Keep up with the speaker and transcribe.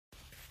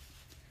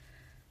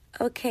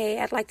Okay,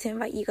 I'd like to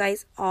invite you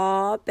guys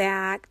all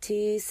back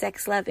to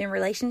Sex, Love, and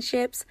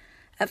Relationships.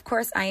 Of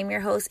course, I am your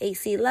host,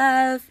 AC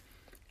Love.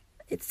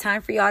 It's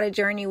time for y'all to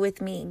journey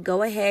with me.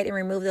 Go ahead and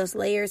remove those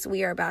layers.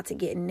 We are about to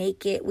get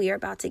naked. We are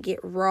about to get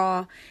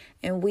raw.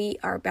 And we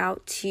are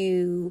about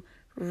to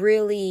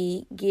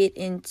really get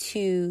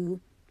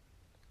into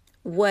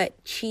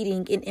what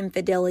cheating and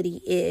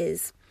infidelity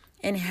is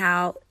and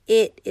how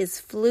it is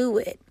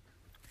fluid.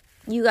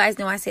 You guys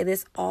know I say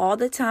this all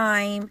the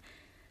time.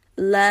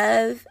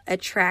 Love,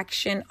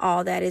 attraction,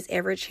 all that is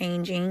ever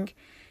changing.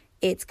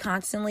 It's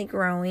constantly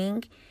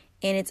growing,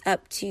 and it's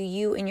up to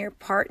you and your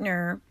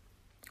partner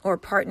or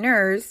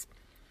partners,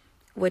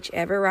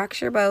 whichever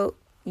rocks your boat.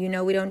 You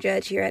know we don't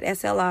judge here at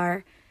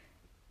SLR,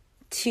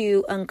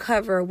 to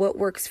uncover what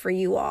works for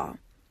you all.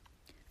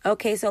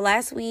 Okay, so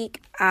last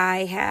week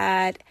I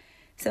had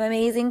some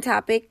amazing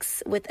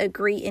topics with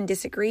agree and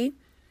disagree,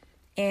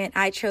 and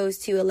I chose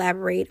to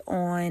elaborate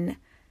on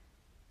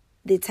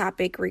the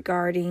topic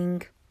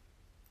regarding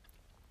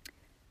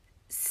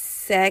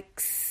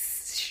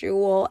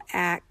sexual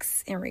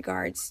acts in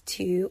regards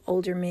to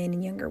older men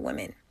and younger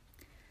women.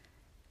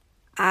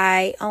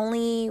 I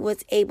only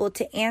was able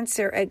to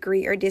answer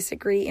agree or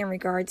disagree in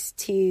regards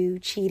to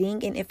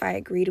cheating and if I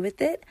agreed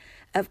with it.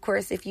 Of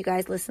course, if you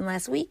guys listened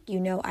last week, you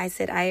know I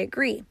said I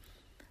agree.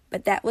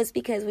 But that was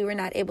because we were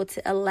not able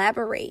to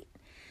elaborate.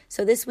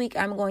 So this week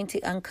I'm going to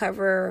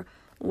uncover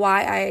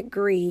why I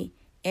agree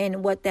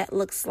and what that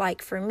looks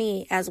like for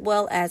me, as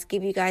well as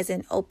give you guys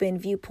an open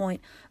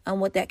viewpoint on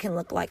what that can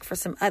look like for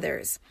some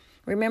others.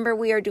 Remember,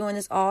 we are doing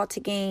this all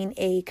to gain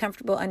a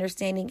comfortable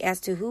understanding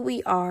as to who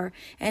we are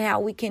and how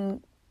we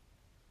can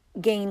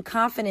gain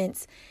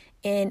confidence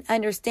in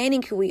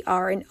understanding who we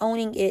are and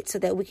owning it so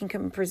that we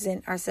can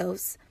present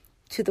ourselves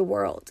to the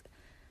world.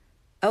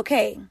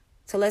 Okay,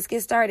 so let's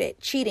get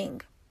started. Cheating.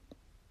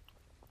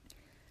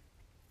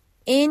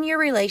 In your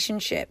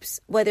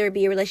relationships, whether it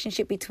be a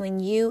relationship between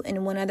you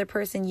and one other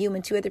person, you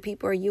and two other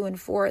people, or you and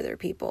four other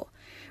people,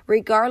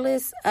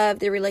 regardless of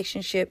the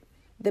relationship,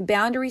 the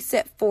boundaries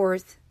set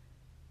forth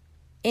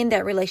in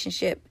that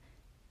relationship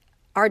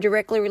are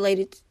directly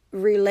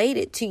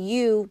related to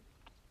you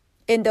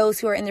and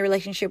those who are in the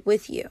relationship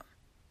with you.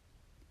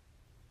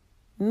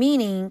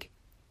 Meaning,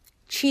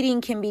 cheating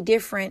can be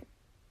different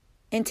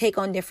and take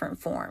on different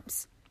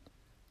forms.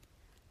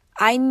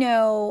 I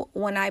know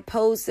when I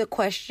posed the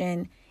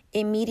question,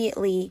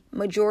 immediately,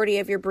 majority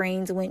of your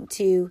brains went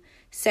to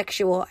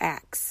sexual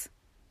acts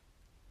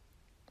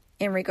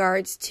in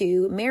regards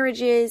to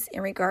marriages,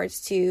 in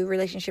regards to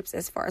relationships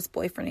as far as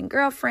boyfriend and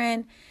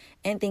girlfriend,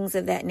 and things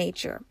of that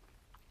nature.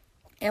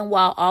 And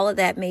while all of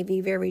that may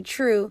be very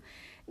true,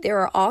 there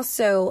are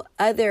also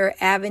other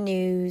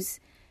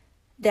avenues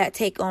that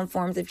take on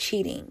forms of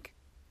cheating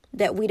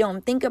that we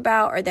don't think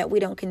about or that we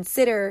don't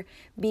consider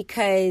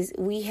because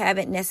we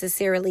haven't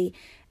necessarily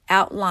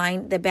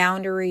outlined the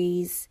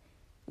boundaries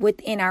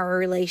within our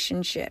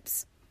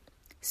relationships.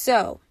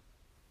 So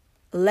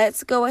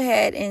let's go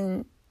ahead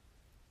and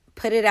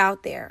put it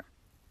out there.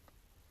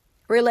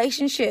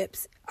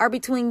 Relationships are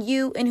between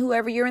you and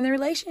whoever you're in the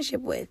relationship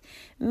with,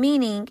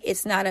 meaning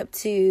it's not up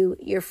to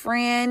your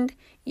friend,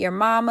 your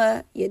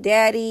mama, your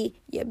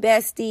daddy, your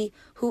bestie,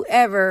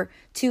 whoever,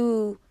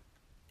 to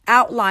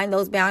outline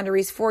those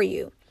boundaries for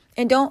you.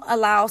 And don't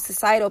allow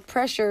societal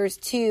pressures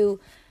to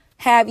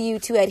have you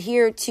to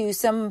adhere to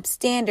some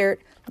standard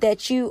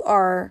that you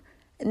are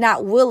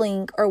not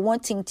willing or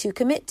wanting to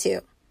commit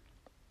to.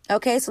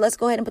 Okay, so let's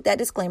go ahead and put that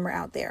disclaimer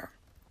out there.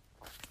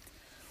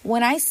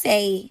 When I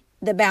say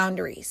the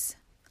boundaries,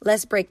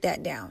 let's break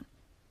that down,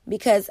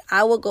 because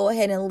I will go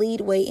ahead and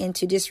lead way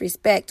into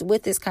disrespect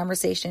with this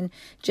conversation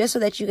just so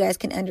that you guys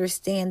can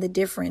understand the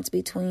difference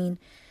between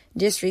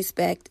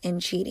disrespect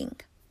and cheating.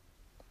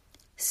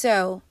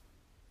 So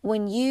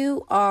when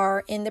you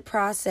are in the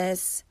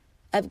process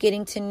of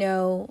getting to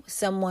know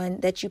someone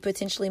that you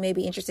potentially may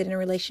be interested in a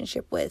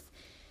relationship with,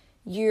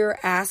 you're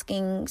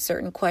asking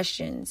certain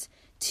questions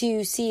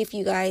to see if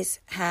you guys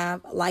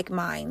have like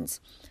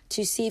minds,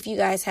 to see if you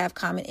guys have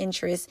common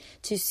interests,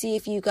 to see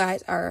if you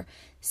guys are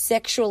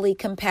sexually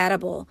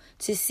compatible,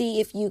 to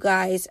see if you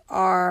guys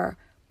are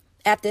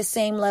at the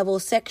same level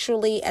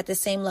sexually, at the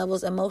same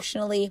levels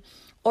emotionally,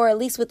 or at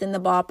least within the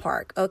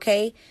ballpark,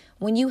 okay?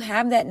 When you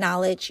have that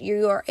knowledge,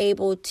 you are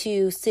able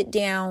to sit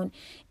down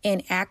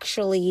and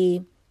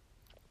actually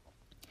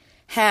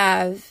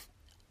have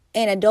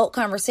an adult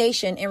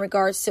conversation in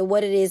regards to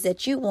what it is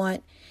that you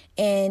want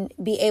and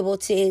be able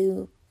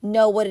to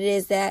know what it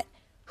is that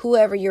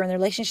whoever you're in the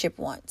relationship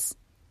wants.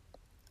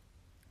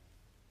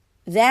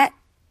 That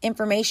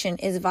information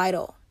is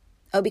vital,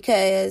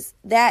 because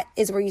that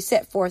is where you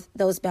set forth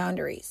those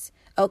boundaries,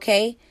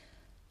 okay?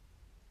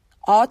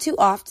 All too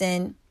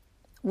often,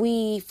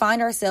 we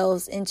find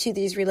ourselves into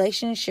these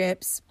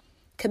relationships,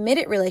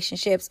 committed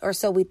relationships, or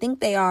so we think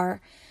they are,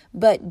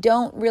 but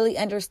don't really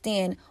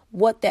understand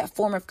what that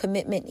form of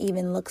commitment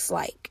even looks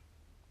like.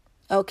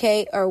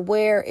 Okay, or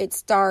where it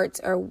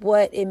starts, or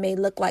what it may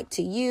look like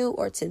to you,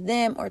 or to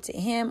them, or to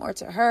him, or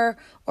to her,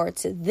 or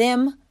to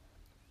them.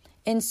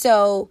 And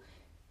so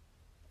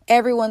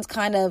everyone's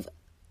kind of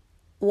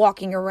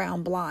walking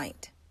around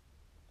blind.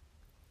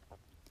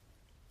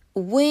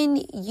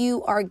 When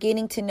you are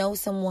getting to know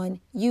someone,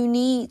 you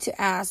need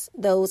to ask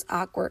those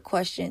awkward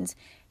questions.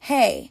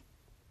 Hey,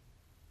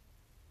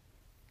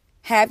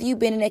 have you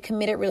been in a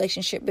committed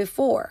relationship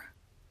before?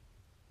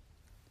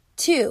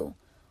 2,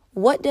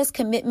 what does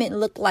commitment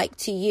look like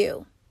to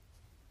you?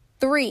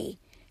 3,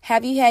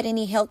 have you had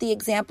any healthy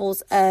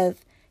examples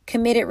of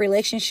committed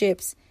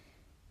relationships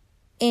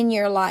in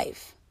your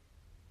life?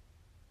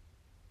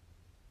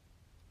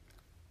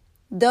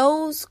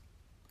 Those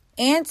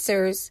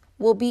answers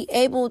will be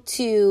able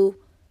to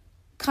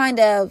kind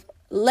of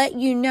let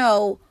you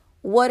know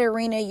what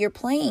arena you're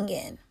playing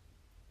in.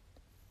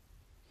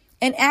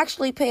 And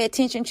actually pay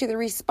attention to the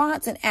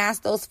response and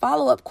ask those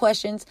follow-up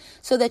questions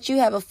so that you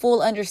have a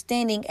full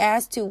understanding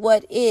as to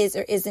what is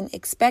or isn't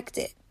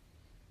expected.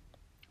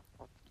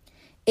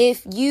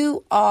 If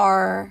you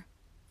are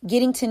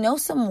getting to know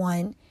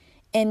someone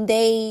and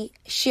they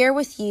share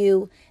with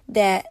you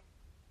that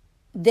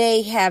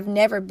they have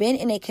never been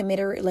in a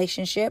committed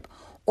relationship,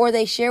 or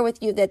they share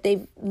with you that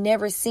they've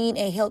never seen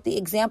a healthy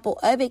example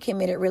of a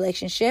committed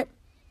relationship,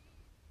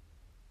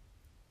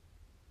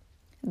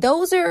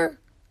 those are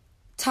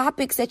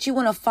topics that you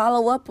want to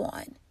follow up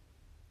on.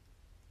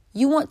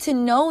 You want to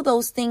know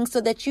those things so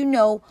that you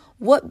know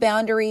what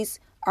boundaries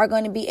are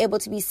going to be able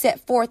to be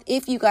set forth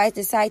if you guys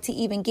decide to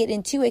even get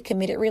into a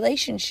committed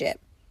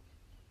relationship.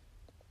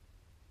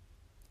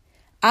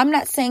 I'm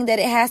not saying that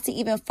it has to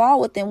even fall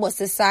within what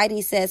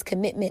society says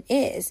commitment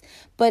is,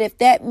 but if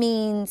that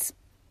means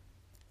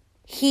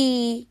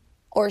he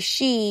or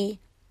she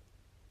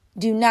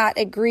do not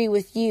agree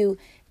with you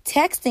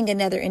texting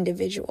another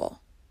individual,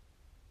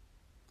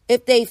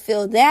 if they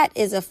feel that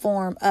is a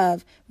form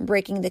of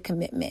breaking the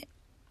commitment,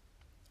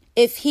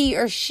 if he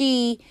or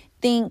she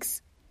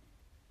thinks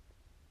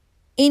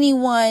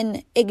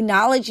anyone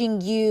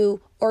acknowledging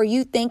you or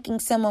you thanking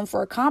someone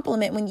for a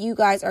compliment when you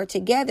guys are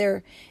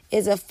together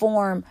is a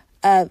form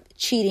of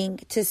cheating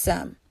to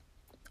some.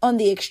 On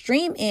the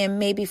extreme end,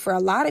 maybe for a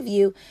lot of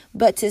you,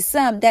 but to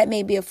some, that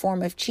may be a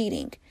form of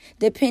cheating,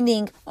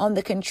 depending on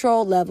the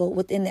control level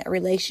within that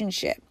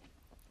relationship.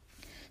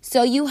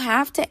 So you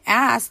have to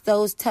ask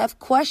those tough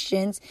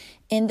questions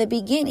in the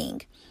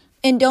beginning,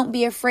 and don't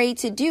be afraid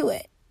to do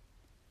it.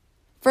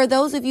 For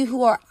those of you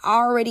who are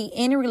already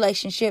in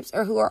relationships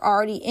or who are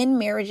already in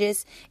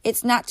marriages,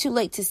 it's not too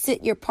late to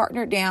sit your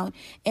partner down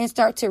and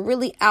start to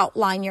really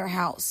outline your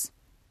house.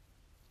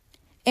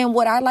 And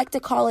what I like to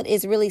call it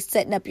is really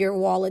setting up your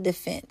wall of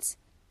defense.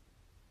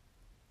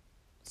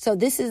 So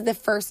this is the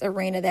first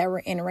arena that we're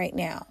in right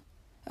now.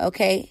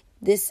 Okay?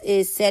 This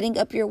is setting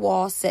up your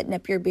wall, setting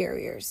up your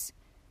barriers.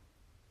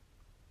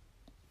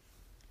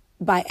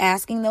 By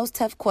asking those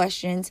tough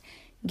questions,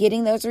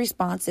 getting those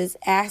responses,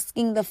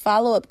 asking the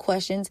follow-up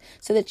questions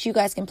so that you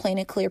guys can paint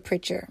a clear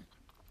picture.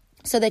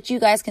 So that you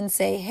guys can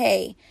say,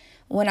 hey,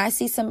 when I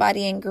see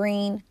somebody in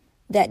green,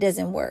 that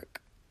doesn't work.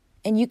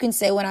 And you can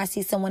say, when I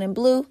see someone in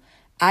blue,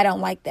 I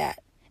don't like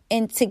that.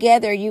 And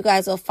together, you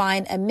guys will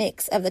find a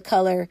mix of the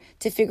color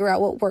to figure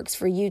out what works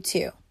for you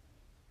too.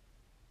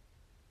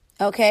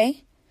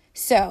 Okay?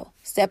 So,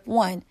 step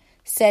 1,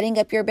 setting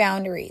up your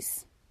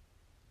boundaries.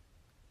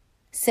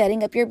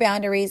 Setting up your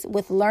boundaries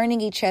with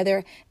learning each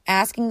other,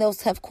 asking those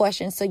tough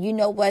questions so you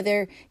know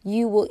whether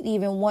you will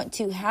even want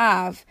to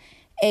have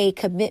a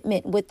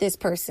commitment with this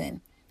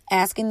person.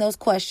 Asking those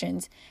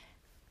questions.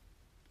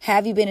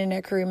 Have you been in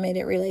a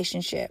committed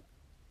relationship?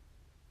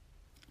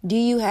 Do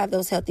you have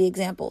those healthy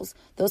examples?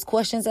 Those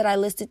questions that I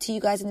listed to you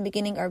guys in the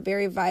beginning are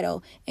very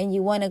vital, and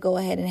you want to go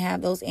ahead and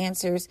have those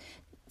answers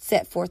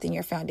set forth in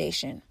your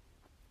foundation.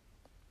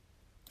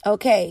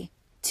 Okay,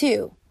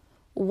 2,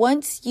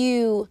 once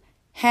you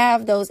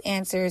have those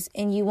answers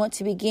and you want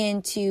to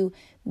begin to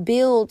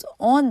build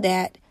on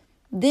that,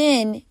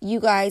 then you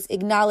guys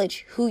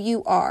acknowledge who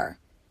you are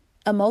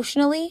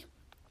emotionally,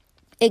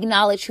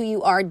 acknowledge who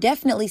you are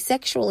definitely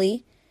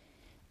sexually,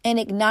 and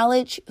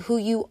acknowledge who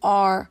you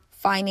are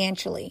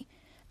financially.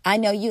 I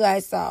know you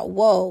guys thought,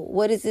 whoa,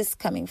 what is this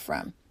coming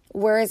from?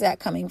 Where is that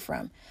coming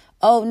from?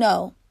 Oh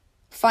no,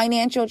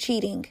 financial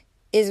cheating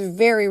is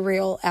very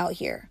real out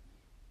here.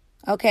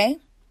 Okay?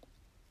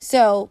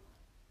 So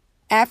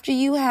after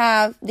you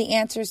have the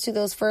answers to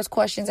those first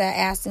questions I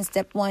asked in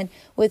step 1,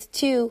 with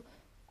 2,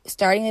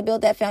 starting to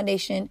build that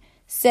foundation,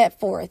 set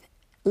forth.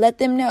 Let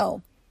them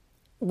know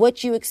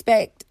what you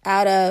expect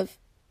out of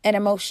an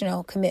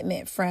emotional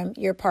commitment from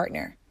your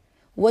partner,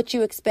 what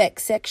you expect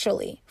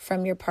sexually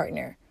from your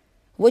partner,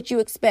 what you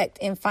expect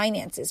in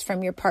finances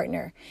from your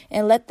partner,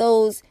 and let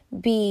those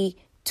be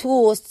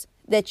tools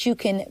that you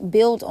can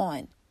build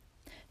on.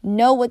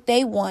 Know what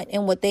they want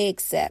and what they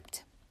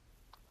accept.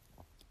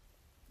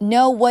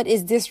 Know what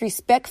is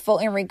disrespectful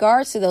in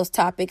regards to those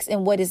topics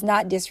and what is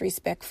not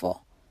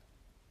disrespectful.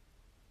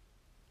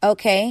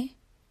 Okay?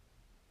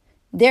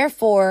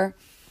 Therefore,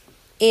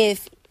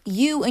 if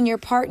you and your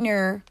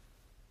partner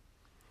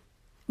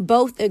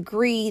both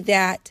agree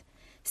that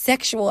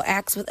sexual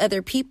acts with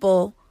other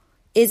people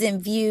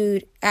isn't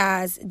viewed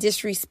as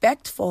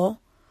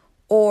disrespectful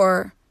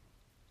or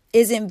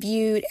isn't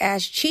viewed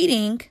as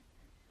cheating,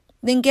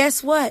 then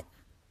guess what?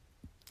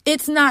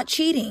 It's not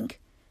cheating,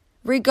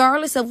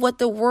 regardless of what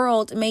the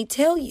world may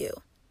tell you.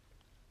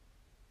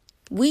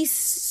 We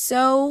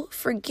so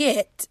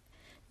forget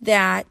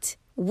that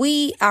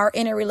we are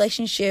in a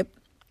relationship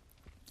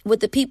with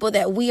the people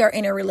that we are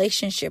in a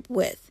relationship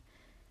with.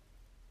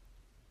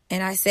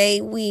 And I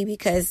say we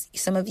because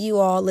some of you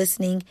all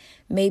listening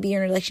may be in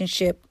a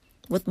relationship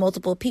with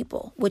multiple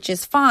people, which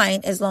is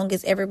fine as long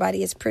as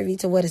everybody is privy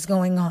to what is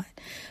going on.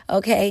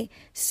 Okay,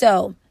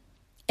 so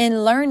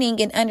in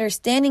learning and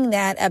understanding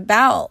that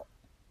about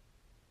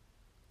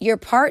your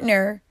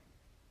partner,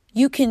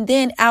 you can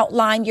then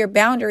outline your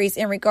boundaries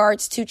in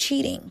regards to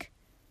cheating.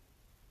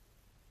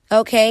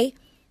 Okay,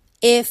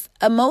 if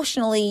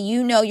emotionally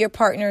you know your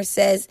partner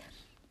says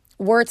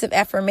words of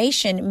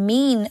affirmation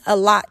mean a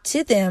lot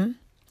to them,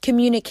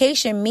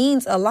 communication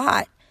means a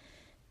lot,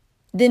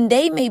 then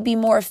they may be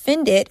more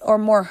offended or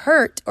more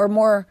hurt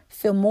or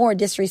feel more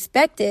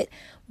disrespected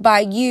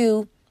by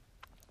you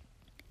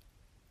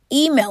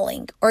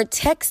emailing or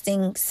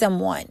texting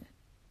someone.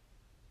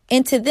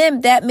 And to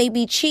them, that may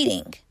be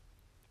cheating.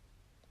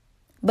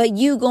 But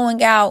you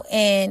going out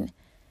and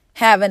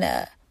having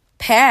a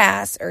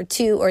pass or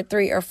 2 or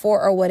 3 or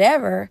 4 or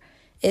whatever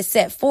is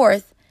set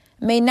forth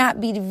may not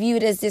be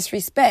viewed as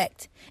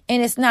disrespect.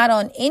 And it's not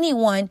on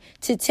anyone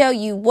to tell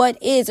you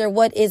what is or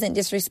what isn't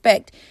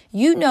disrespect.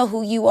 You know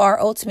who you are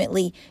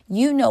ultimately.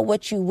 You know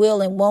what you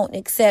will and won't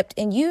accept.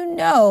 And you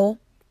know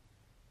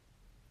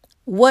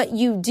what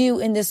you do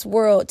in this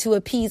world to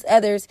appease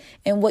others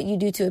and what you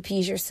do to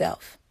appease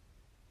yourself.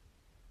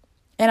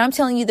 And I'm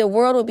telling you, the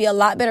world would be a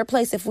lot better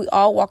place if we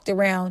all walked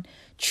around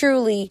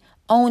truly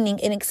owning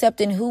and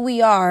accepting who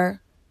we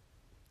are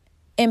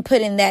and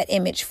putting that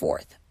image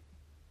forth.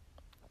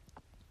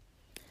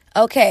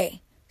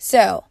 Okay,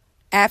 so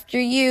after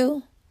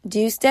you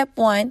do step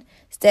 1,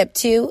 step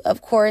 2,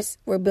 of course,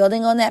 we're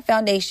building on that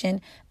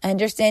foundation,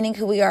 understanding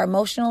who we are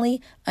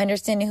emotionally,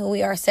 understanding who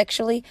we are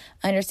sexually,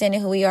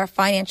 understanding who we are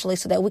financially,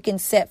 so that we can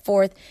set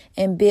forth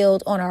and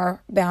build on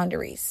our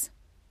boundaries.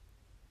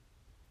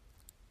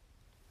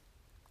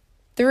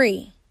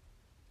 3,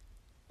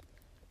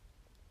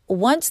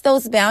 once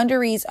those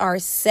boundaries are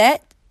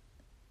set,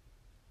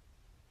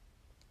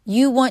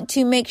 you want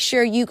to make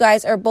sure you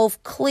guys are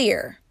both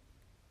clear.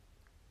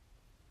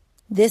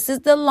 This is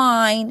the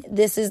line.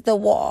 This is the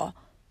wall.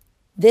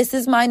 This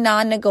is my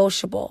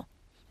non-negotiable.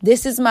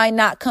 This is my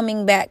not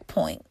coming back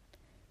point.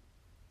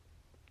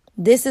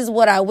 This is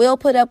what I will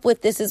put up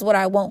with. This is what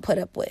I won't put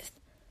up with.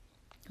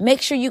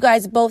 Make sure you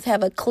guys both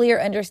have a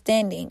clear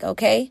understanding,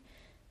 okay?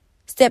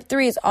 Step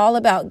 3 is all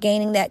about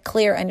gaining that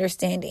clear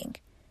understanding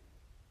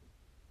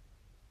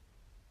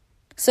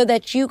so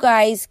that you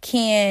guys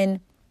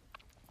can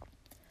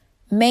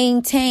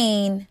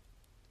maintain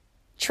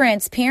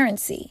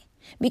transparency.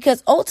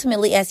 Because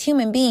ultimately, as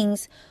human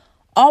beings,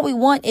 all we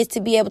want is to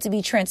be able to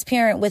be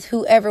transparent with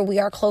whoever we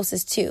are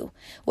closest to,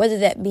 whether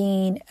that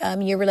being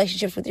your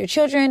relationships with your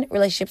children,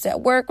 relationships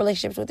at work,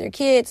 relationships with your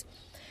kids.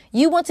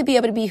 You want to be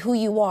able to be who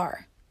you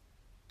are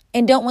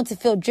and don't want to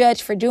feel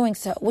judged for doing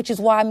so, which is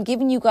why I'm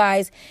giving you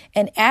guys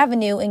an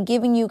avenue and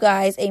giving you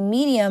guys a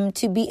medium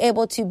to be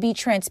able to be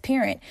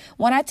transparent.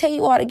 When I tell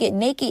you all to get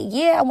naked,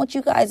 yeah, I want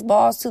you guys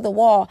balls to the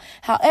wall.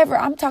 However,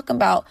 I'm talking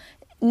about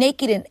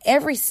naked in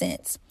every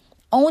sense.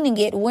 Owning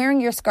it, wearing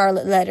your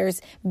scarlet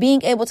letters,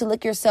 being able to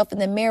look yourself in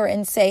the mirror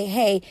and say,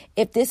 hey,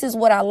 if this is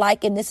what I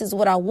like and this is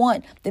what I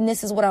want, then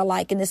this is what I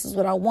like and this is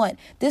what I want.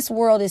 This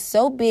world is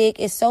so big,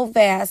 it's so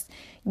vast.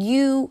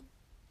 You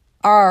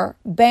are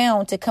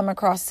bound to come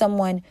across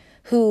someone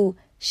who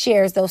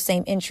shares those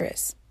same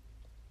interests.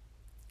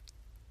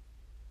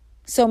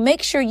 So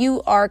make sure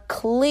you are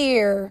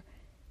clear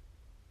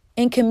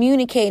in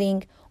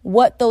communicating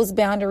what those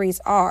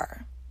boundaries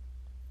are.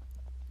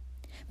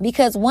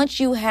 Because once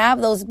you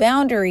have those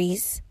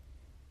boundaries,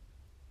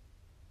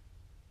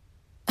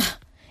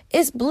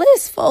 it's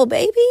blissful,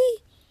 baby.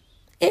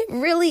 It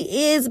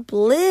really is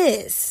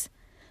bliss.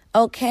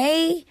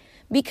 Okay?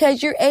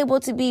 Because you're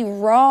able to be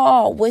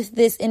raw with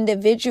this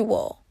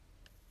individual.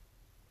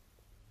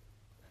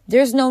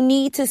 There's no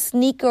need to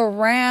sneak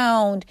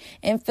around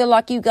and feel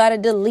like you got to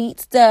delete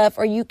stuff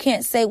or you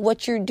can't say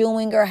what you're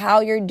doing or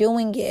how you're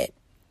doing it.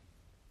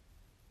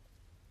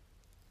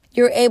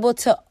 You're able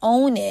to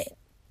own it.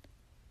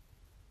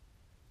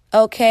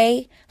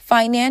 Okay?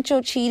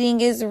 Financial cheating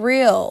is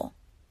real.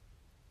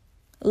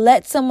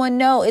 Let someone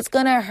know it's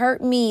going to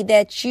hurt me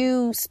that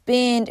you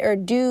spend or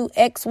do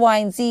X, Y,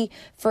 and Z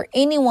for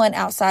anyone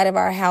outside of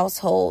our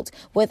household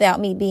without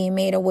me being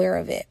made aware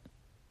of it.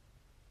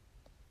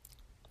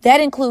 That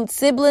includes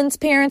siblings,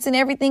 parents, and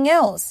everything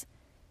else.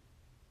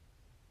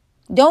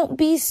 Don't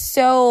be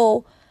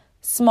so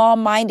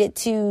small-minded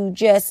to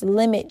just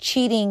limit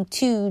cheating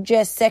to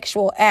just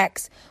sexual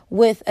acts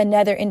with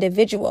another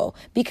individual,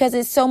 because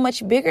it's so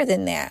much bigger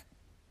than that.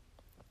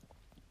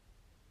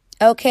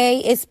 Okay,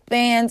 it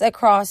spans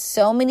across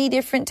so many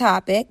different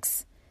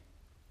topics,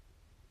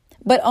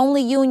 but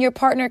only you and your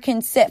partner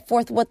can set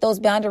forth what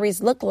those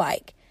boundaries look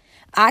like.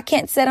 I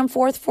can't set them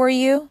forth for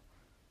you.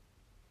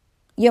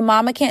 Your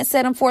mama can't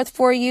set them forth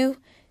for you.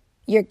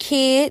 Your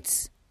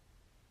kids,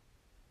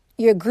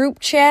 your group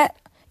chat,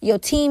 your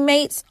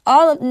teammates,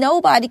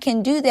 nobody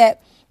can do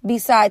that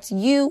besides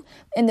you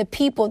and the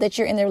people that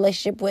you're in the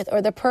relationship with,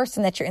 or the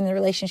person that you're in the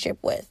relationship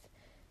with.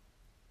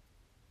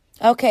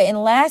 Okay,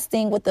 and last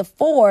thing with the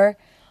 4,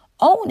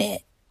 own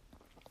it.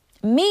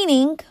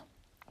 Meaning,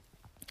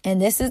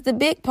 and this is the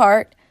big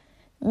part,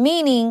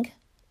 meaning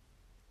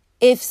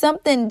if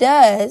something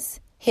does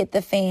hit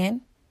the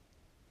fan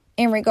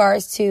in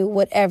regards to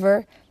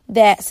whatever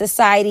that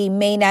society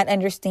may not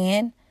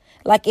understand,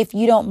 like if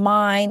you don't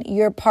mind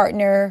your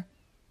partner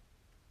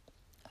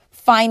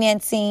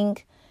financing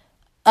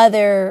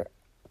other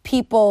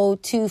people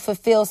to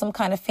fulfill some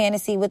kind of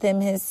fantasy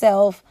within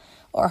himself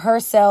or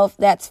herself,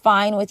 that's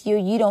fine with you.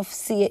 You don't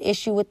see an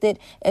issue with it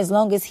as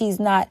long as he's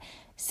not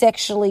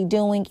sexually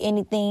doing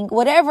anything.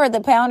 Whatever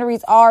the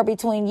boundaries are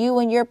between you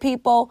and your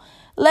people,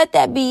 let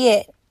that be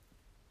it.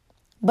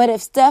 But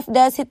if stuff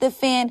does hit the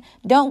fan,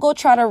 don't go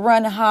try to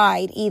run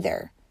hide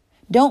either.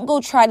 Don't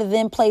go try to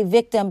then play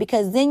victim,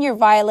 because then you're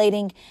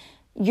violating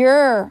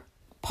your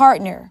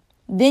partner.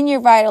 Then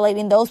you're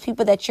violating those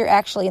people that you're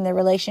actually in the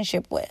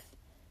relationship with.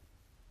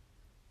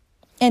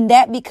 And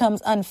that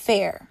becomes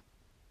unfair.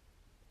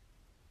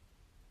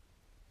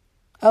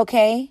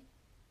 Okay?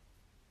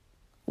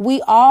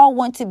 We all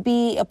want to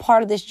be a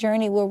part of this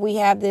journey where we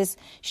have this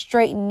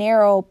straight and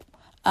narrow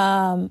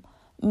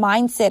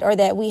mindset, or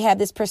that we have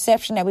this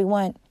perception that we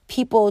want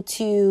people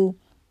to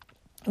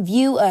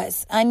view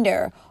us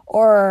under,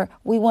 or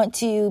we want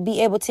to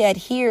be able to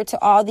adhere to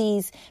all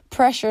these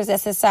pressures that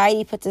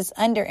society puts us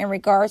under in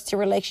regards to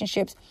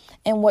relationships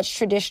and what's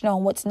traditional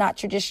and what's not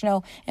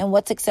traditional and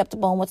what's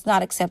acceptable and what's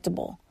not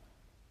acceptable.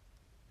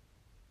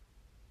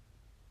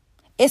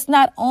 It's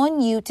not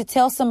on you to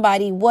tell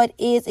somebody what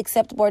is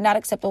acceptable or not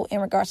acceptable in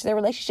regards to their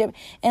relationship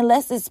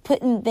unless it's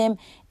putting them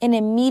in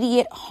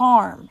immediate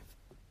harm.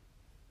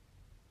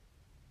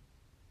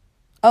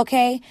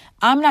 Okay,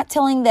 I'm not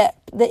telling that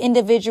the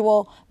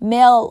individual,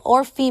 male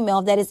or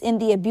female, that is in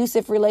the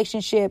abusive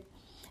relationship,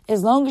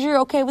 as long as you're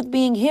okay with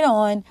being hit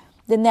on,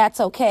 then that's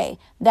okay.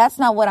 That's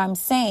not what I'm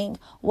saying.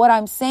 What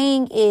I'm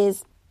saying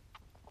is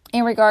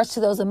in regards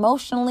to those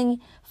emotionally,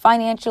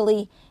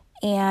 financially,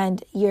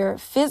 and your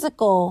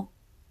physical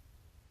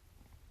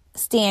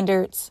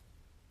standards,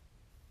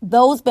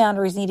 those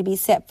boundaries need to be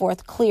set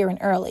forth clear and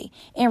early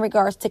in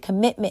regards to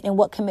commitment and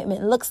what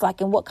commitment looks like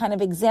and what kind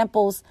of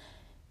examples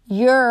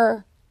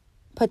your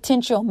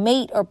potential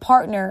mate or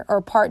partner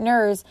or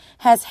partners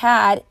has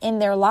had in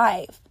their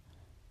life.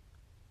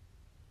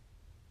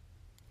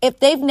 If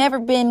they've never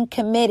been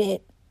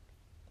committed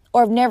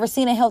or have never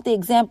seen a healthy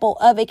example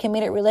of a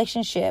committed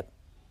relationship,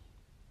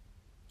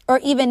 or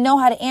even know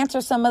how to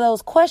answer some of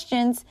those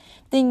questions,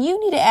 then you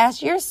need to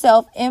ask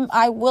yourself, am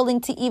I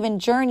willing to even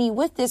journey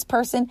with this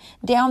person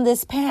down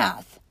this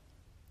path?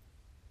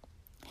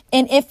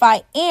 And if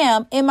I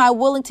am I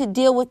willing to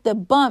deal with the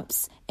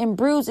bumps and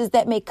bruises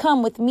that may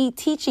come with me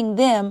teaching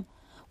them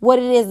what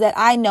it is that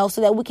I know,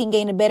 so that we can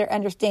gain a better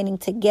understanding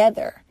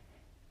together?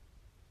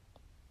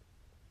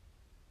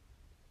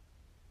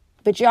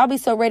 But y'all be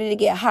so ready to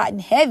get hot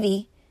and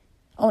heavy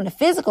on the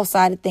physical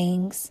side of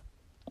things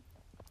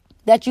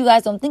that you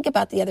guys don't think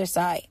about the other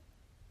side.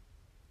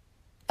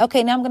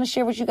 Okay, now I'm going to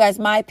share with you guys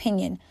my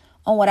opinion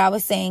on what I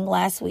was saying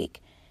last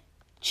week.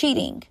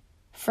 Cheating,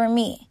 for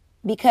me,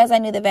 because I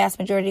knew the vast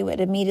majority would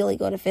immediately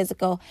go to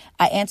physical,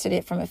 I answered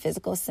it from a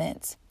physical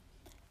sense.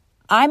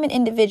 I'm an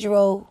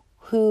individual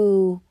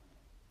who,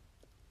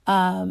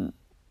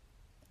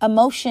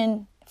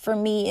 emotion for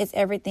me is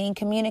everything.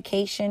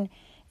 Communication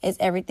is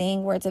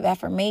everything. Words of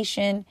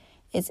affirmation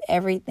is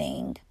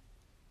everything.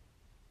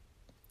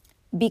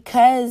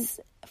 Because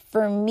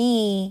for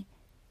me,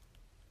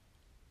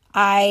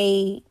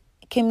 I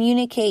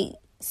communicate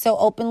so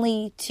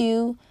openly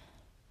to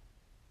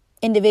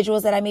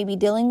individuals that I may be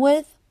dealing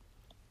with,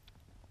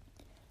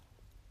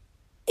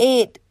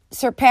 it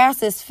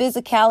surpasses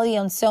physicality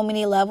on so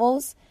many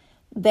levels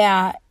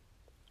that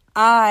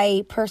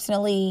I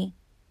personally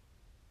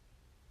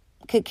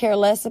could care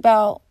less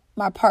about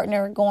my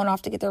partner going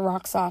off to get their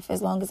rocks off,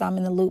 as long as I'm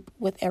in the loop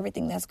with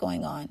everything that's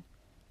going on.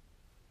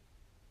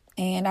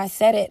 And I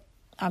said it.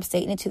 I'm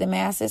stating it to the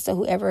masses. So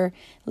whoever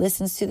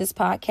listens to this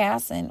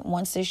podcast and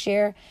wants to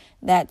share,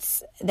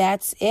 that's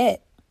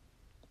it.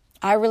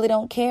 I really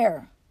don't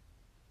care.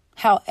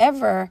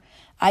 However,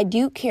 I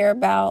do care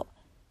about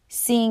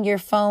seeing your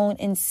phone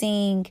and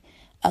seeing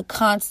a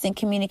constant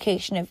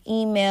communication of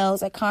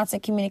emails, a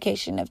constant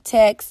communication of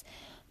texts,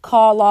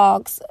 call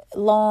logs,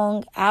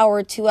 long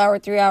hour, 2 hour,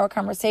 3 hour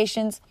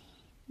conversations.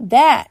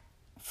 That,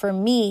 for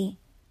me,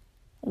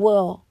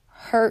 will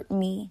hurt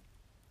me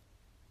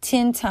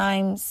 10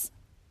 times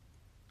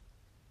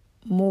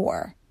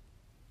more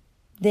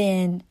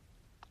than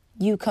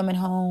you coming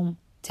home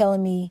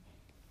telling me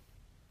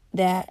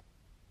that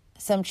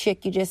some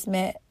chick you just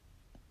met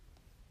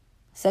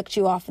sucked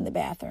you off in the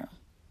bathroom.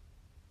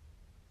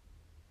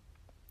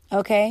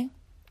 Okay?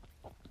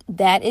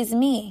 That is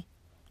me.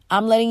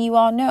 I'm letting you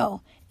all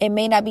know. It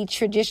may not be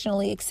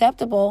traditionally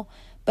acceptable,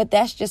 but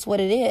that's just what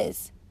it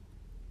is.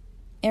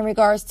 In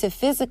regards to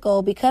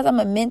physical, because I'm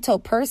a mental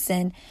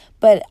person,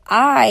 but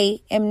I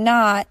am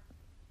not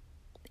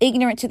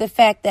ignorant to the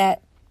fact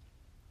that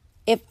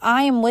if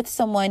I am with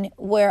someone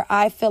where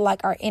I feel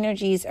like our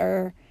energies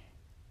are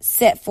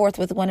set forth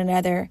with one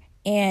another,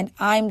 and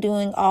I'm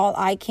doing all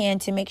I can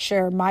to make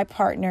sure my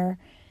partner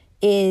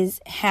is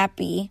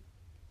happy,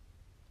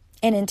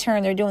 and in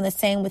turn they're doing the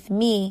same with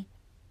me,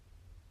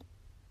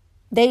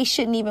 they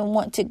shouldn't even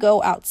want to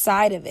go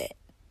outside of it.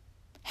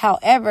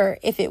 However,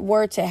 if it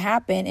were to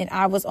happen and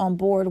I was on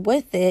board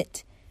with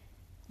it,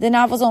 then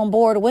I was on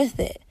board with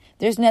it.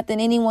 There's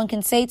nothing anyone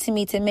can say to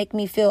me to make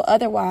me feel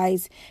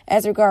otherwise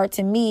as regard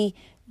to me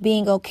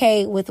being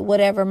okay with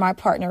whatever my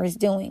partner is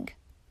doing.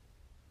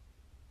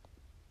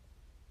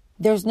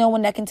 There's no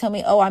one that can tell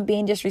me, oh, I'm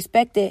being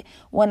disrespected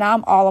when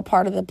I'm all a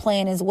part of the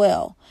plan as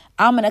well.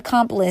 I'm an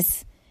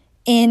accomplice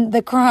in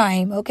the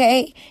crime,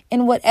 okay?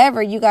 And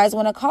whatever you guys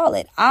want to call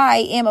it. I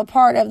am a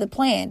part of the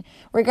plan,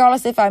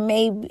 regardless if I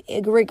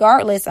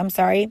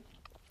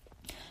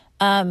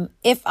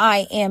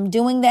am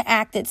doing the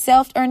act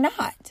itself or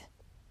not.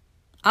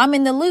 I'm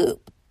in the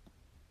loop.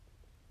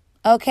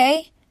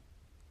 Okay?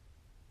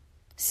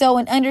 So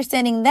in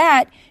understanding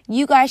that,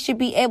 you guys should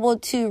be able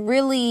to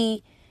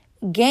really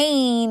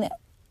gain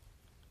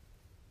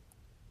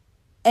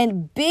a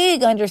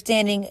big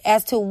understanding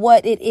as to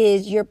what it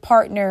is your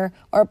partner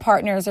or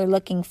partners are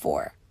looking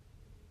for.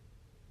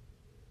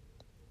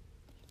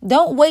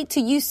 Don't wait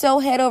till you so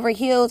head over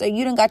heels or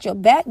you done got your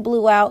back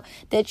blew out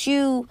that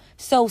you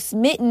so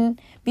smitten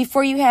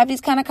before you have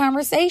these kind of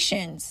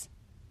conversations.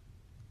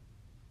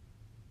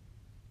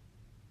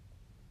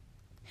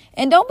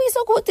 And don't be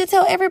so quick to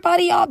tell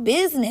everybody y'all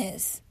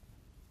business.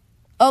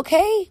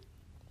 Okay?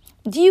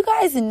 Do you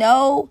guys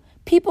know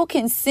people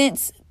can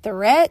sense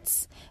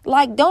threats?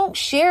 Like, don't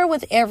share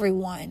with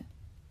everyone.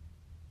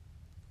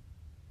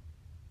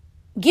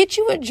 Get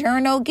you a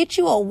journal, get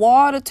you a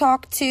wall to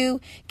talk to,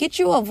 get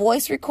you a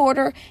voice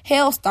recorder.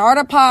 Hell, start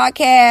a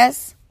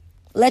podcast.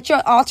 Let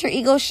your alter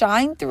ego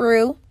shine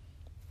through.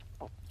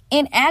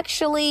 And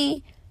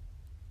actually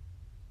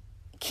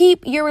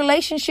keep your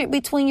relationship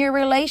between your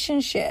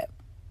relationship.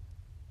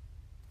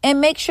 And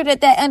make sure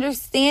that that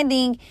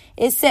understanding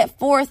is set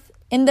forth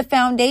in the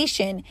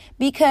foundation,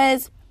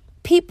 because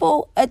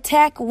people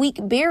attack weak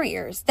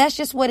barriers. That's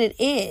just what it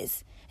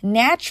is,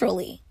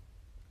 naturally.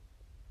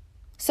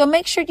 So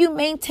make sure you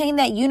maintain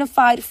that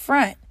unified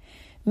front.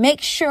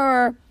 Make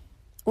sure,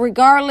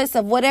 regardless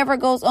of whatever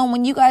goes on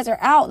when you guys are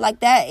out, like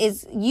that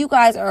is, you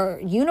guys are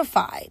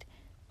unified.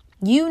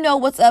 You know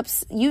what's up.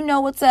 You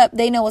know what's up.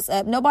 They know what's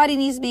up. Nobody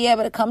needs to be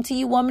able to come to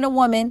you woman to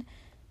woman.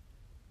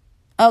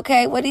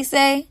 Okay, what'd he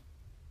say?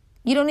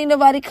 You don't need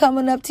nobody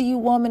coming up to you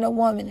woman to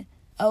woman.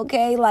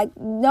 Okay, like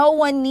no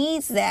one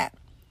needs that.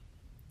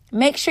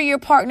 Make sure your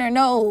partner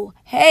know,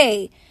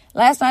 hey,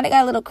 last night I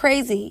got a little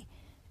crazy.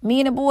 Me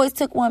and the boys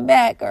took one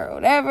back or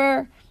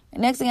whatever.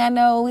 And next thing I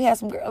know, we had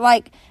some,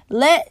 like,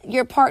 let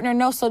your partner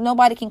know so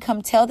nobody can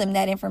come tell them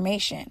that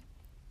information.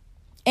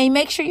 And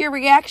make sure your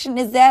reaction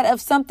is that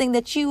of something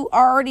that you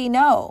already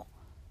know.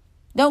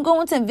 Don't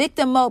go into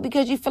victim mode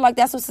because you feel like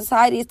that's what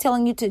society is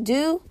telling you to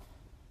do.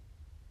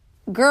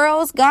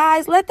 Girls,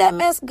 guys, let that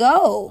mess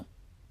go.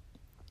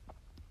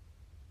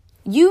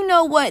 You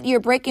know what your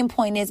breaking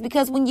point is,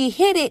 because when you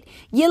hit it,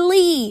 you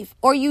leave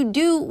or you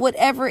do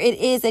whatever it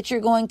is that you're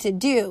going to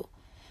do.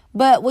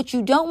 But what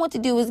you don't want to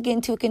do is get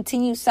into a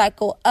continued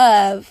cycle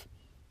of,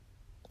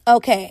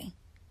 okay,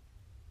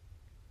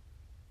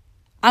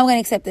 I'm going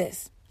to accept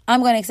this.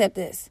 I'm going to accept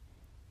this.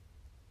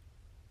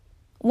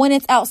 When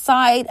it's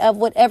outside of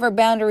whatever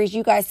boundaries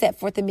you guys set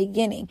forth in the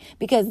beginning,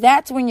 because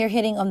that's when you're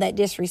hitting on that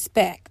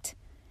disrespect.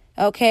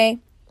 Okay?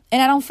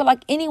 And I don't feel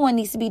like anyone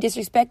needs to be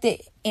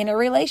disrespected in a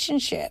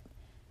relationship.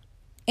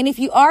 And if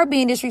you are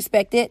being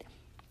disrespected,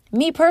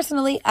 me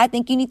personally, I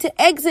think you need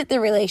to exit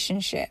the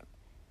relationship.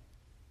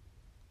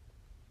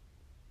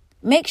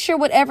 Make sure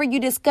whatever you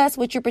discuss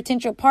with your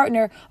potential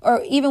partner,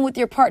 or even with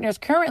your partners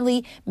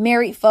currently,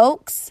 married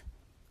folks,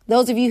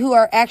 those of you who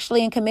are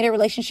actually in committed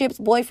relationships,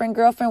 boyfriend,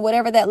 girlfriend,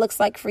 whatever that looks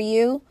like for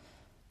you,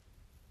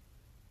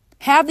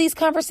 have these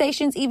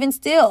conversations even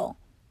still.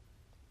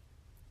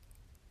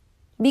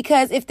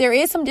 Because if there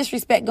is some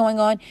disrespect going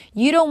on,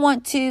 you don't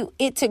want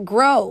it to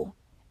grow.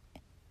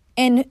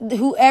 And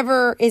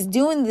whoever is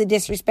doing the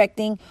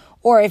disrespecting,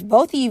 or if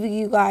both of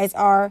you guys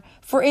are,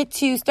 for it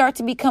to start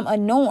to become a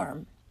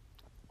norm.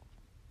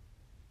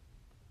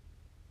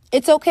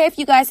 It's okay if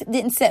you guys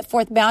didn't set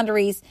forth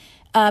boundaries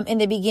in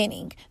the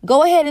beginning.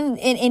 Go ahead and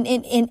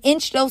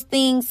inch those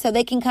things so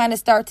they can kind of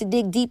start to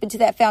dig deep into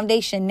that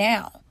foundation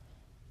now.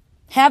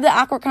 Have the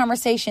awkward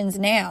conversations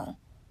now.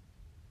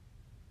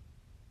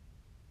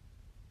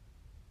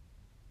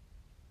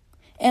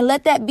 And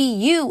let that be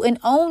you and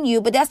own you.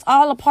 But that's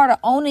all a part of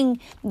owning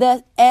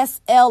the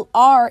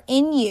SLR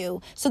in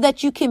you so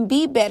that you can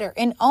be better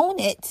and own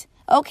it.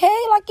 Okay?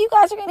 Like, you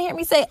guys are going to hear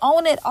me say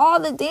own it all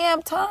the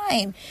damn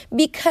time,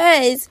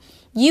 because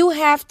you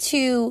have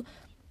to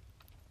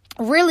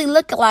really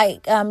look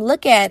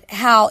at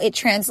how it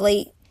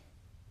translates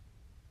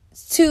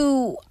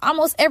to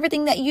almost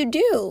everything that you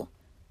do.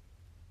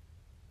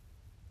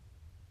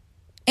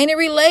 And it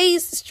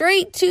relates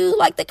straight to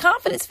like the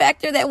confidence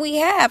factor that we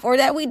have or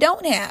that we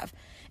don't have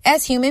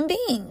as human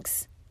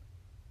beings.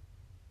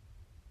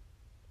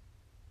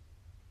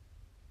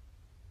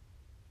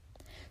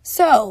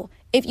 So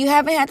if you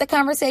haven't had the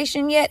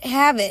conversation yet,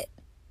 have it.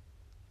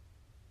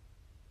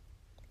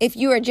 If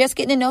you are just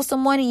getting to know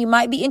someone and you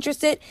might be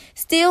interested,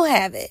 still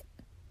have it.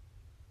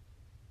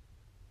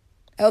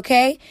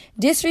 Okay?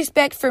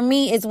 Disrespect for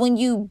me is when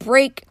you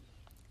break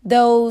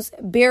those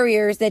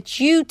barriers that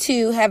you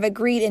two have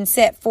agreed and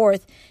set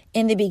forth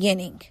in the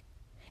beginning.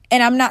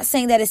 And I'm not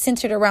saying that it's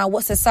centered around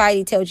what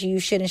society tells you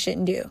should and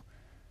shouldn't do.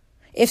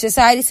 If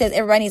society says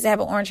everybody needs to have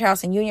an orange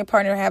house and you and your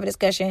partner have a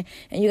discussion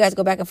and you guys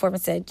go back and forth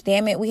and say,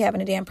 damn it, we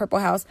having a damn purple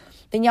house,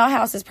 then y'all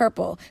house is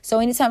purple. So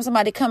anytime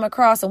somebody come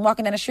across and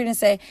walking down the street and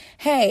say,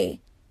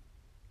 hey,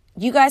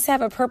 you guys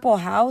have a purple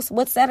house?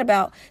 What's that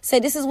about? Say,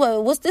 this is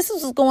what's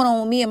going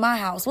on with me and my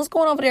house. What's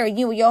going on over there with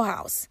you and your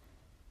house?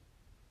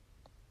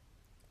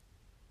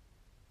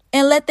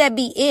 And let that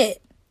be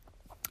it.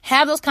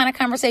 Have those kind of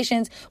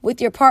conversations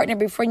with your partner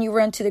before you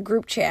run to the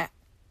group chat.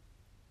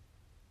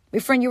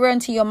 Before you run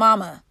to your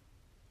mama.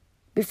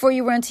 Before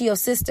you run to your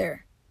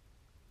sister,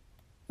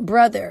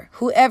 brother,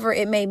 whoever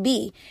it may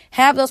be.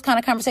 Have those kind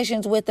of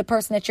conversations with the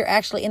person that you're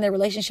actually in the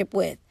relationship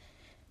with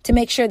to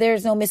make sure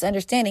there's no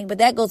misunderstanding. But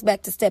that goes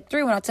back to step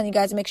 3 when I'm telling you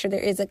guys to make sure there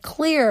is a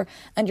clear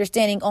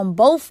understanding on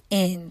both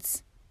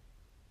ends.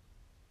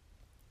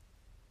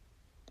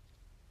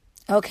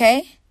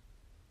 Okay?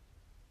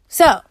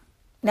 So,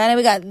 now that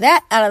we got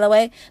that out of the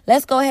way,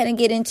 let's go ahead and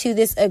get into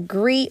this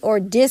agree or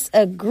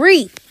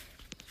disagree.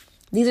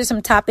 These are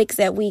some topics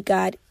that we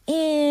got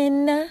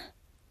in,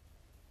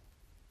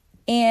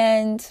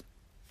 and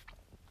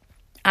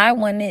I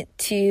wanted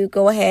to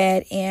go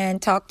ahead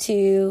and talk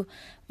to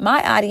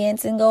my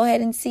audience and go ahead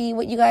and see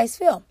what you guys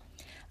feel.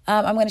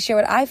 I'm going to share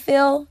what I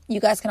feel. You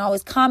guys can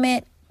always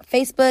comment.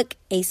 Facebook,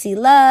 AC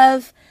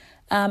Love.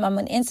 I'm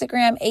on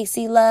Instagram,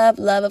 AC Love.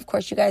 Love, of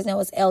course, you guys know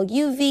is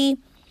LUV.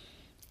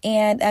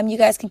 And you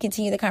guys can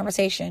continue the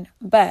conversation.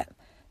 But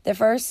the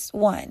first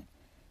one,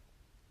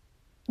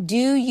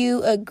 do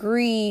you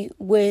agree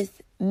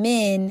with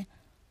men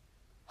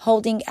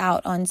holding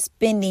out on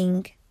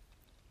spending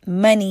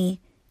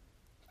money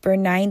for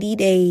 90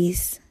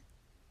 days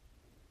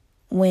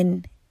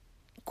when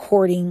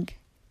courting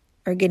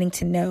or getting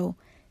to know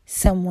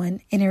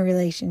someone in a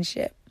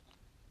relationship?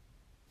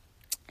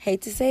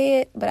 Hate to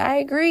say it, but I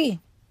agree.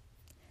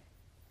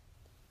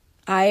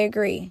 I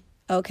agree.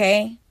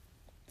 Okay.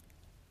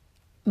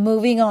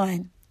 Moving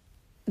on.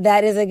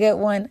 That is a good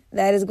one.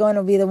 That is going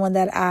to be the one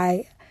that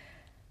I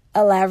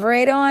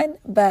elaborate on,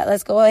 but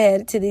let's go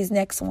ahead to these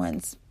next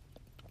ones.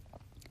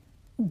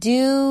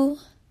 Do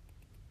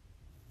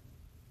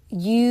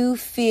you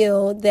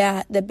feel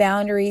that the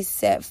boundaries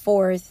set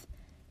forth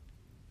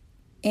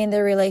in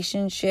the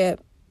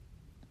relationship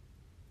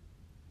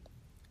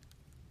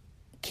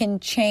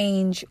can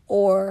change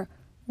or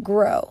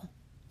grow?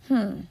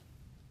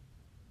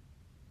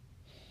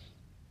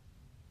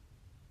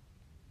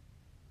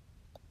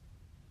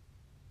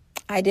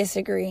 I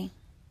disagree.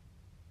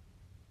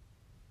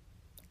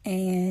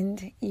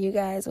 And you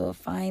guys will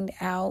find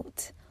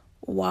out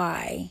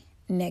why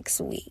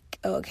next week,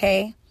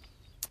 okay?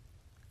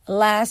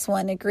 Last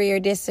one, agree or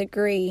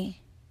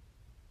disagree.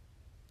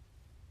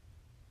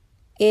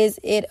 Is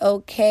it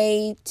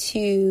okay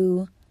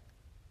to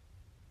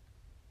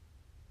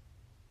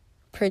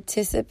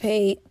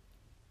participate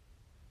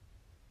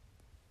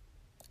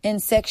in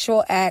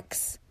sexual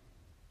acts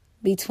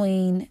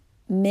between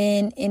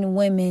men and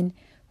women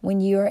when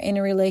you are in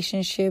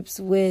relationships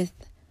with,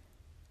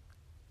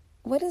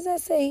 what does that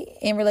say?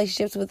 In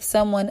relationships with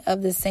someone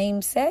of the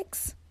same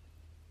sex?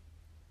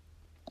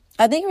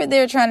 I think what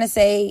they're trying to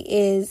say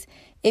is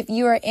if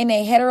you are in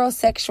a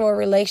heterosexual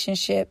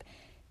relationship,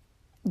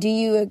 do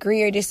you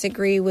agree or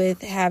disagree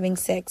with having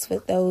sex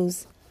with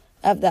those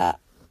of the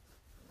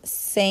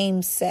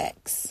same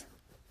sex?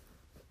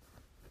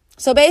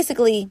 So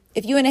basically,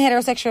 if you're in a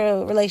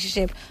heterosexual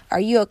relationship, are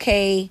you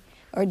okay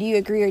or do you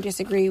agree or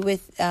disagree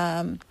with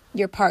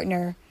your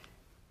partner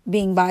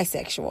being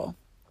bisexual?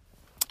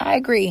 I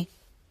agree.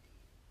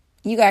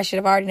 You guys should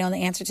have already known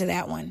the answer to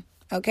that one.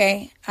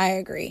 Okay? I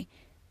agree.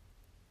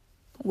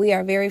 We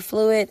are very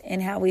fluid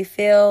in how we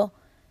feel.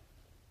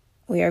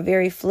 We are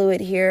very fluid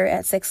here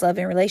at Sex, Love,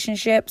 and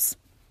Relationships.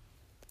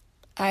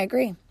 I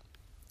agree.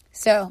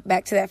 So,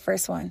 back to that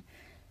first one.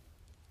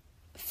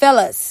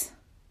 Fellas,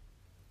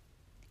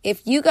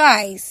 if you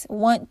guys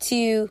want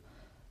to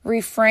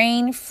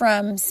refrain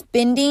from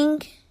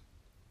spending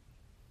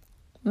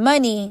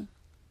money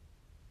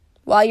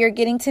while you're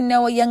getting to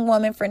know a young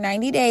woman for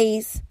 90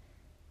 days,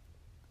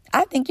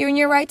 I think you're in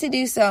your right to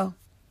do so.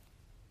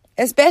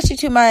 Especially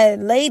to my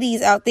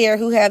ladies out there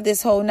who have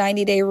this whole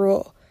 90-day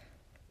rule.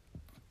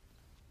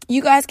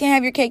 You guys can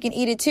have your cake and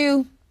eat it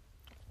too.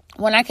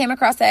 When I came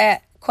across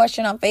that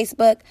question on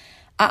Facebook,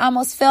 I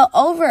almost fell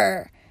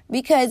over.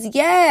 Because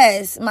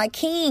yes, my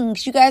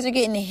kings, you guys are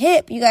getting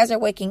hip. You guys are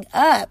waking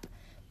up.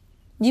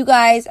 you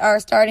guys are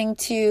starting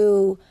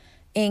to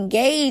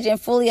engage and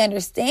fully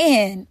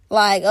understand,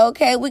 like,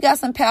 okay, we got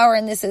some power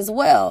in this as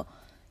well.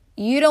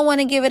 You don't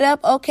want to give it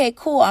up? Okay,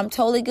 cool. I'm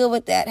totally good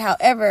with that.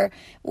 However,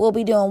 we'll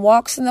be doing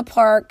walks in the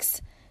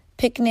parks,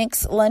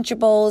 picnics,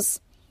 Lunchables,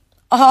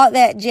 all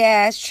that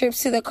jazz,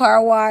 trips to the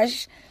car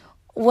wash,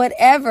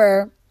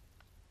 whatever,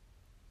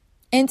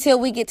 until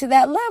we get to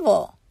that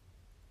level.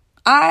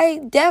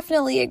 I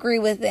definitely agree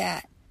with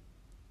that.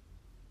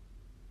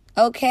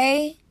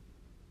 Okay?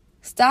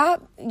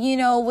 Stop,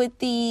 with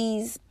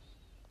these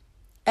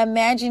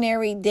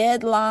imaginary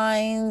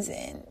deadlines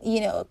and,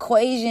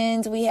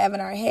 equations we have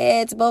in our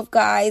heads, both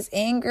guys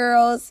and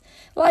girls.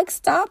 Like,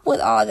 stop with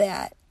all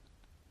that.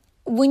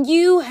 When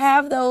you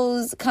have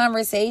those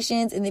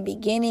conversations in the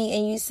beginning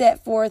and you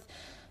set forth,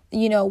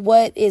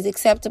 what is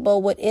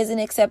acceptable, what isn't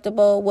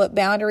acceptable, what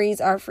boundaries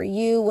are for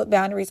you, what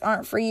boundaries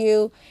aren't for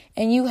you,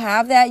 and you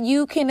have that,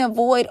 you can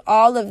avoid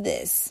all of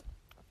this.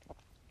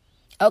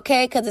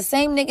 Okay? Because the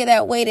same nigga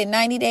that waited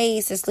 90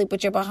 days to sleep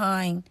with your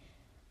behind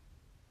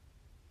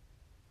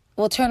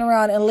will turn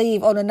around and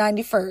leave on the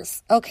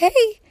 91st.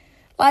 Okay?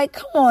 Like,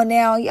 come on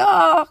now,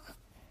 y'all.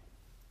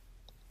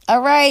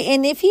 All right?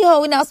 And if he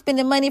holding out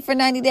spending money for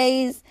 90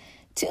 days,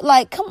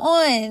 come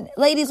on.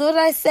 Ladies, what did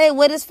I say?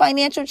 What does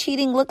financial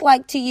cheating look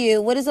like to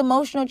you? What does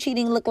emotional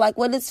cheating look like?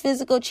 What does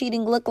physical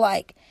cheating look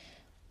like?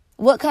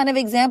 What kind of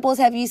examples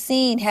have you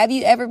seen? Have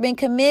you ever been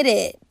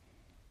committed?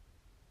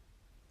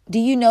 Do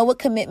you know what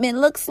commitment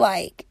looks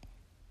like?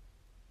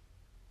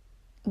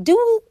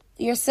 Do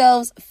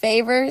yourselves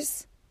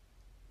favors.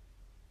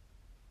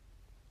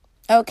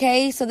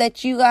 Okay, so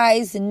that you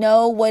guys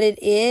know what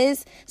it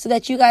is, so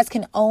that you guys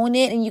can own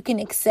it and you can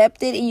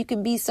accept it and you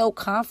can be so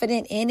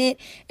confident in it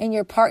and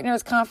your partner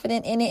is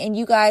confident in it and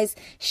you guys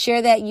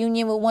share that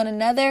union with one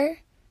another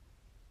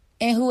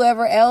and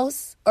whoever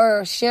else,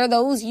 or share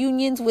those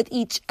unions with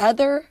each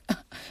other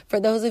for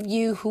those of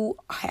you who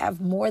have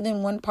more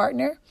than one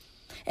partner.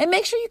 And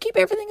make sure you keep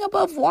everything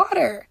above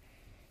water.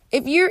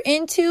 If you're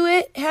into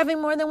it,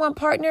 having more than one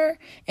partner,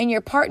 and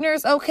your partner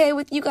is okay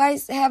with you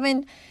guys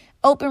having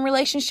open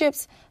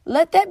relationships,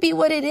 let that be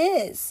what it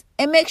is.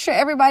 And make sure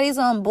everybody's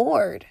on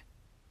board.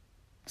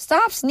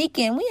 Stop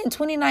sneaking. We in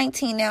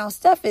 2019 now.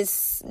 Stuff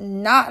is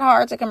not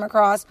hard to come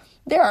across.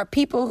 There are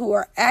people who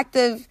are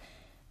active,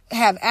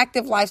 have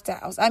active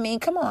lifestyles. I mean,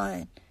 come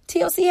on.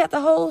 TLC had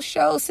the whole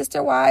show,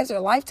 Sister Wives or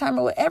Lifetime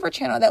or whatever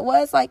channel that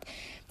was. Like,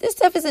 this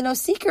stuff isn't no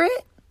secret.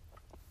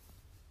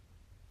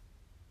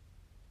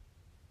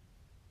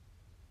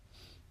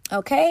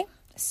 Okay,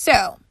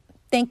 so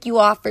thank you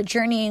all for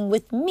journeying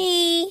with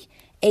me,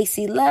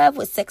 AC Love,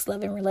 with Sex,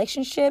 Love, and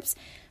Relationships.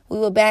 We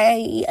will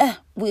be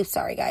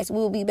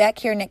back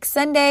here next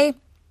Sunday.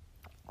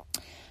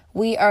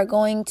 We are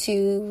going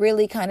to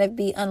really kind of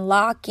be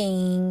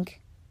unlocking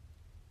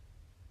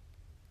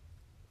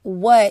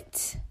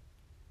what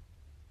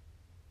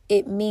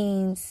it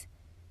means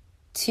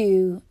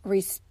to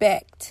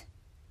respect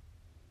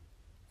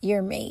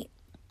your mate.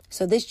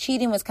 So this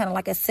cheating was kind of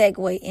like a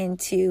segue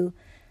into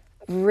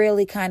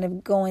really kind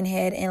of going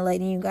ahead and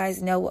letting you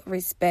guys know what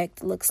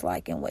respect looks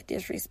like and what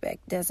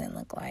disrespect doesn't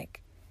look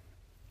like.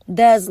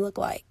 Does look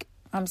like.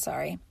 I'm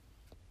sorry.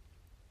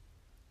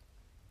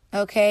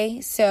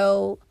 Okay,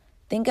 so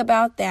think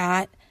about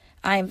that.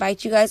 I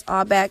invite you guys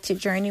all back to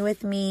journey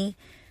with me.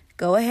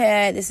 Go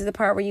ahead. This is the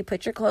part where you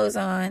put your clothes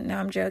on. No,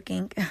 I'm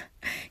joking.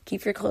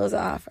 Keep your clothes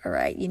off. All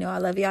right. I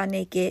love y'all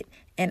naked.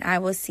 And I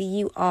will see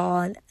you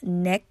all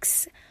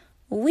next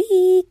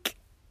week.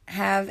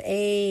 Have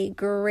a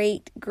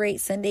great, great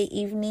Sunday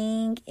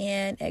evening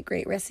and a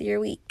great rest of your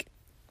week.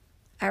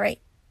 All right.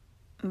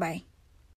 Bye.